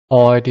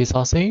Or it is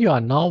also you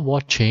are now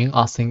watching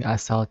Async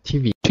Excel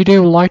TV. Today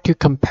we would like to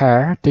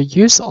compare the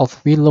use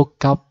of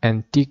VLOOKUP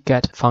and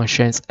DGET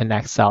functions in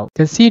Excel.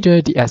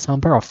 Consider the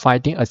example of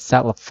finding a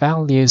set of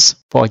values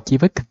for a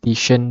given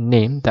condition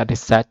name that is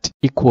set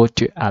equal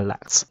to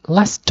Alex.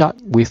 Let's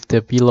start with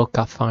the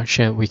VLOOKUP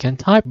function. We can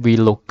type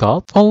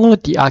VLOOKUP, follow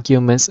the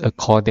arguments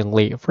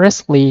accordingly.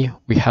 Firstly,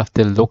 we have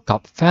the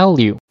lookup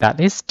value, that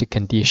is the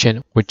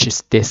condition, which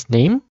is this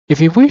name. If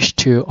we wish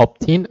to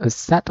obtain a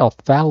set of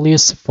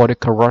values for the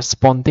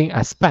corresponding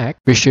aspect,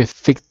 we should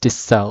fix this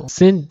cell,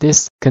 since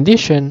this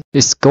condition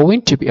is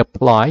going to be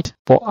applied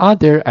for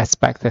other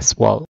aspects as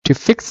well. To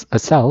fix a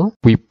cell,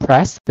 we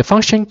press the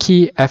function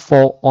key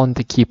F4 on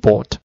the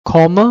keyboard.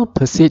 Comma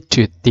proceed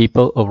to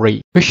table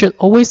array. We should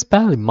always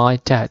bear in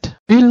mind that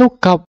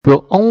VLOOKUP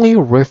will only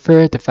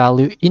refer the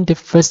value in the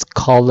first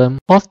column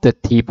of the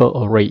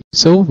table array.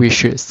 So we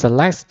should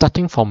select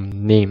starting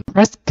from name.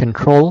 Press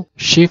Ctrl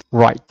Shift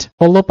right,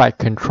 followed by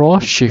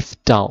Ctrl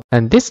Shift down.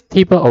 And this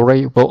table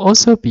array will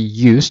also be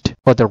used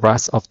for the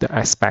rest of the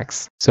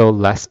aspects. So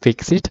let's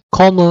fix it.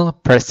 Comma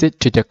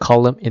proceed to the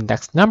column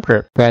index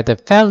number, where the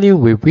value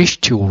we wish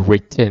to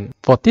return.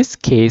 For this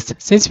case,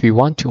 since we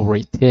want to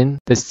return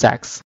the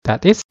sex,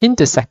 that is in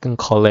the second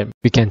column,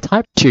 we can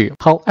type 2.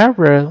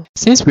 However,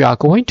 since we are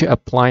going to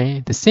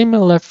apply the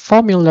similar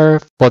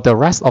formula for the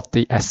rest of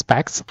the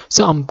aspects,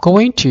 so I'm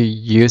going to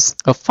use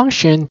a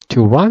function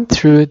to run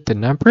through the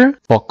number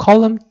for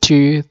column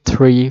 2,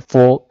 3,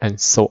 4, and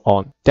so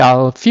on. There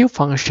are a few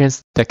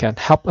functions that can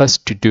help us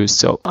to do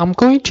so. I'm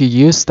going to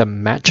use the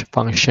match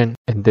function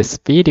in this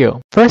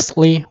video.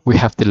 Firstly, we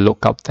have the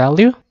lookup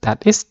value,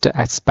 that is the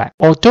aspect.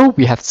 Although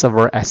we have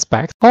several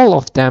aspects, all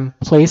of them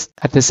placed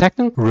at the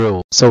second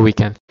row, so we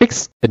can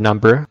fix the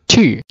number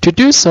 2. To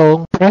do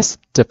so, press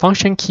the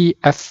function key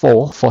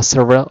F4 for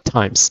several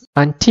times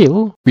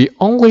until we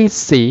only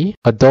see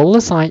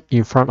a $sign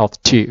in front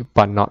of 2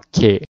 but not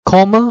K,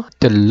 comma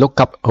the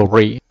lookup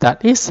array,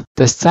 that is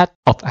the set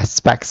of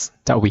aspects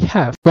that we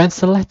have. When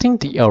selecting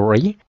the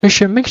array, we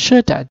should make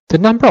sure that the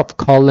number of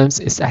columns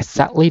is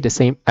exactly the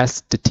same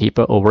as the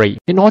table array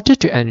in order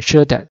to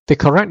ensure that the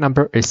correct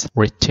number is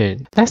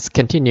returned. Let's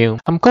continue.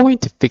 I'm going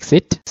to fix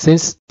it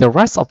since the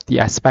rest of the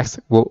aspects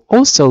will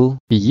also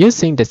be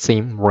using the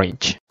same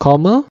range,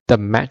 comma the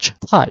match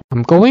type.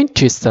 I'm going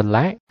to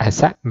select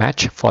exact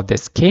match for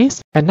this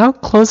case and now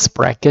close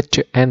bracket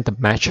to end the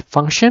match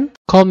function,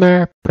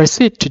 comma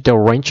proceed to the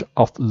range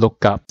of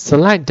lookup.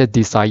 Select the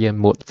desired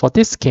mode. For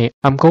this case,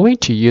 I'm going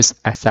to use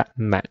exact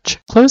match.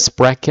 Close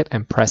bracket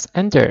and press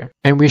enter,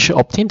 and we should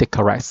obtain the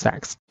correct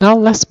sex. Now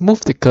let's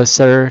move the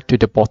cursor to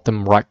the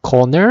bottom right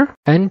corner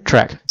and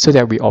drag so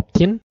that we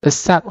obtain a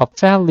set of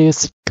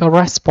values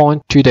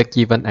correspond to the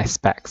given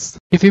aspects.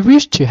 If you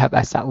wish to have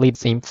exactly the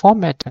same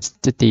format as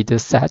the data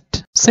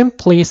set,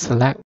 simply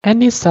select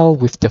any cell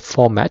with the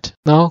format.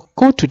 Now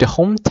go to the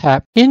Home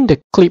tab in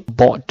the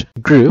clipboard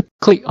group,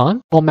 click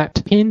on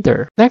Format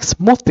Painter. Next,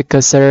 move the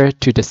cursor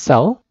to the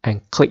cell and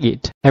click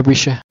it, and we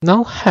should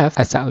now have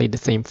exactly the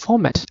same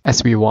format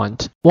as we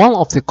want. One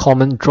of the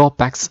common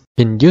drawbacks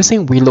in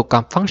using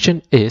VLOOKUP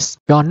function is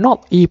we are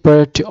not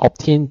able to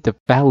obtain the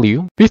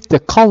value with the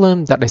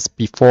column that is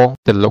before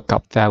the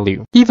lookup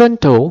value, even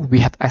though we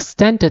have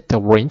extended the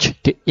range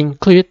to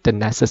include the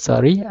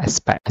necessary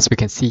aspect, as we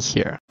can see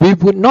here. We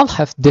would not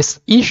have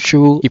this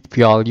issue if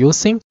we are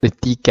using the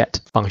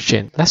DGET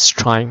function. Let's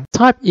try.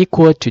 Type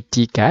equal to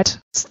DGET.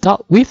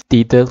 Start with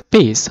data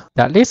base,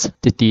 that is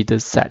the data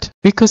set.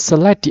 We could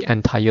select the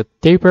entire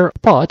table,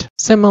 but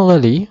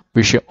similarly,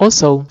 we should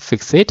also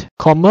fix it,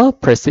 comma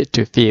proceed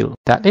to fill,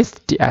 that is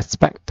the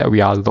aspect that we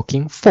are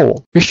looking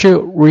for. We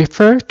should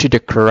refer to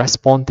the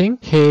corresponding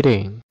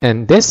heading,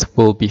 and this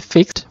will be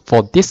fixed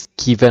for this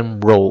given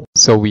row.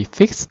 So we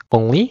fix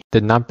only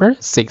the number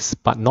 6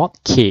 but not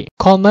K,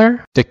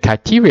 comma the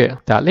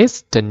criteria, that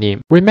is the name.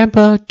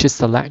 Remember to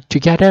select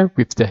together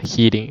with the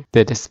heading,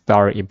 that is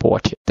very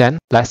important. Then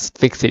let's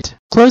fix it.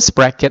 Close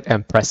bracket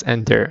and press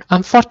enter.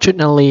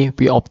 Unfortunately,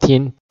 we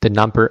obtain the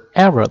number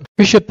error.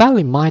 We should bear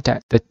in mind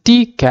that the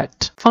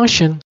DGET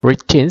function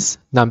returns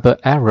number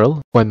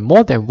error when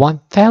more than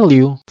one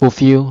value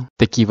fulfill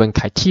the given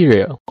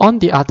criteria. On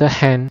the other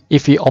hand,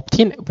 if we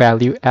obtain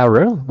value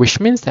error, which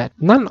means that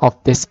none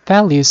of these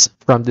values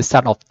from the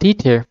set of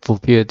data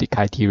fulfill the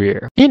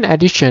criteria. In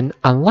addition,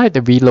 unlike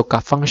the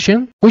VLOOKUP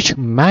function, which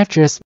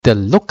measures the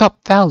lookup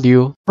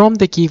value from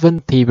the given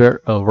table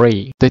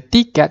array, the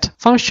DGET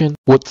function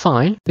would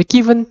find the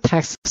given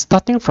text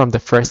starting from the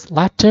first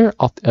letter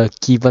of a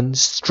given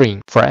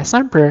string. For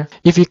example,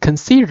 if you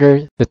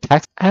consider the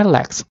text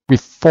Alex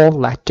with 4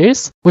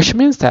 letters, which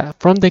means that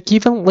from the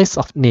given list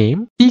of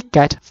name,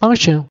 DGET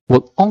function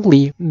will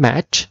only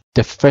match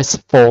the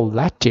first 4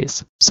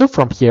 letters. So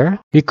from here,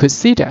 we could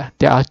see that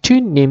there are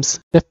two names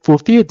that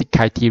fulfill the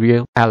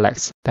criteria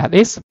Alex. That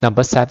is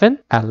number 7,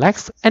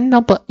 Alex, and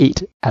number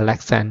 8,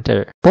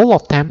 Alexander.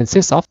 Both of them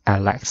consist of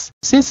Alex.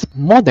 Since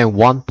more than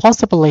one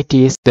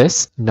possibility is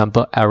this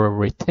number error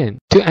return.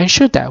 To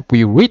ensure that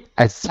we read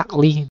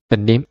exactly the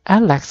name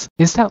Alex,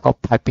 instead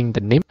of typing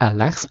the name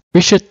Alex,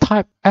 we should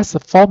type as a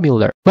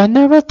formula.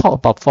 Whenever talk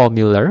about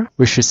formula,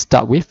 we should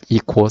start with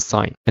equal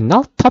sign. And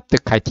now type the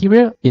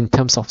criteria in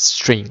terms of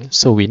string,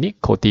 so we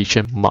need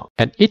quotation mark.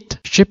 And it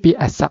should be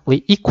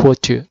exactly equal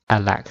to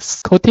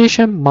Alex.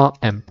 Quotation mark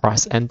and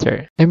press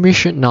enter. And we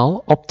should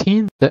now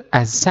obtain the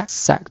exact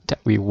set that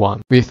we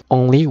want with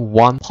only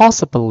one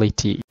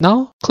possibility.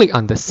 Now click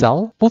on the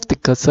cell, move the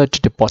cursor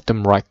to the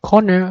bottom right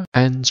corner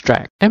and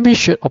drag. And we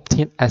should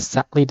obtain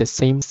exactly the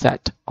same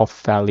set of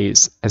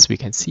values as we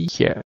can see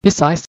here.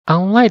 Besides,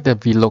 unlike the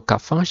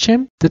VLOOKUP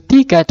function, the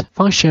DGET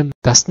function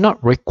does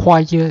not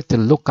require the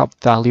lookup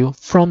value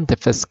from the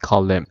first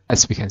column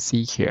as we can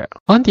see here.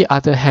 On the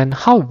other hand,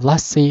 how if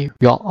let's say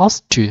we are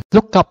asked to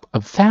look up a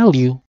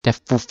value that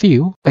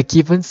fulfill a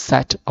given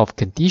set of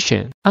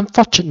conditions.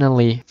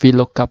 Unfortunately,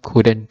 VLOOKUP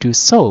couldn't do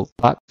so,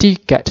 but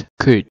DGET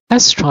could.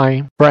 Let's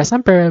try. For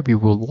example, we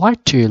would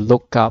like to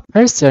look up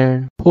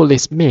person who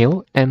is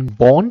male and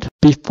born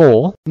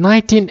before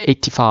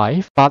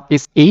 1985 but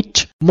is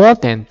age more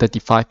than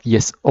 35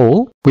 years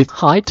old, with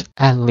height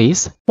at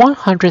least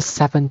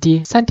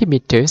 170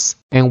 centimeters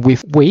and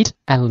with weight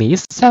at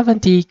least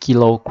 70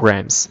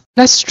 kilograms.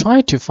 Let's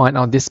try to find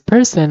out this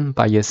person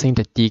by using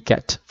the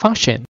DGET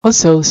function.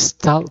 Also,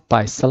 start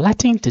by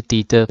selecting the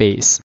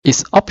database.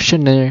 It's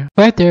optional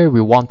whether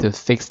we want to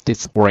fix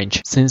this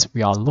range since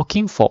we are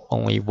looking for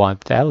only one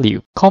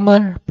value.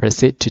 Comma,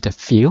 proceed to the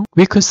field.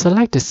 We could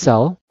select the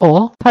cell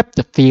or type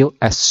the field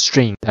as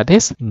string, that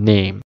is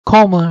name.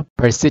 Comma,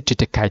 proceed to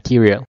the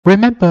criteria.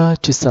 Remember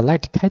to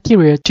select the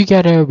criteria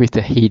together with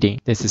the heading.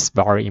 This is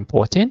very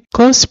important.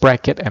 Close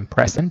bracket and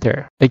press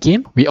enter.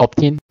 Again, we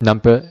obtain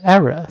number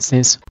error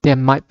since there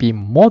might be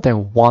more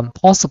than one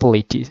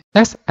possibility.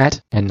 Let's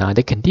add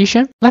another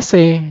condition. Let's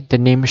say the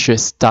name should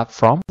start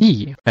from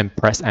D and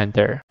press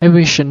enter. And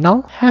we should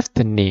now have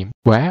the name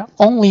where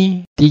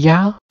only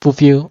DR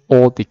fulfill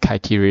all the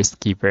criteria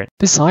given.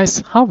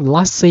 Besides, how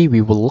let's say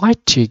we would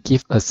like to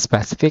give a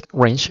specific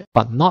range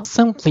but not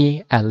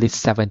simply at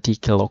least 70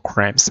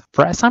 kilograms.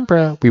 For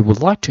example, we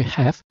would like to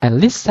have at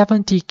least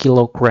 70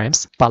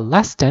 kilograms but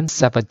less than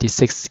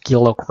 76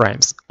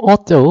 kilograms.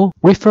 Although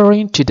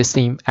referring to the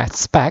same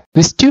aspect,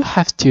 we still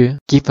have to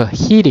give a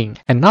heading.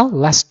 And now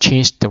let's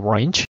change the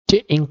range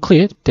to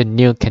include the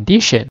new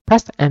condition.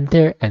 Press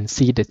enter and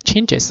see the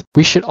changes.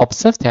 We should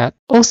observe that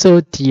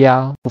also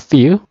DR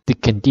fulfill the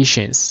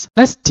conditions.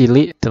 Let's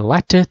delete the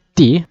letter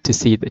D to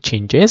see the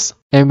changes.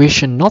 And we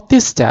should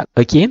notice that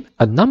again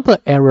a number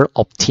error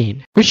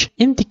obtained, which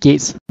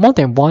indicates more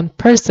than one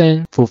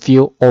person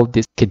fulfill all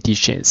these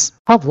conditions.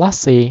 However, let's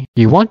say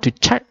we want to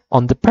check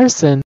on the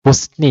person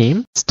whose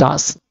name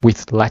starts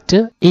with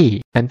letter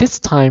A, and this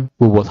time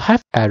we will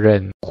have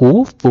Aaron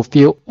who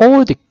fulfill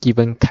all the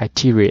given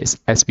criteria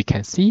as we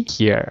can see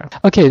here.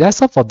 Okay,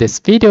 that's all for this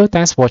video.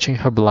 Thanks for watching.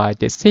 Hope you like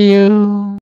this. See you.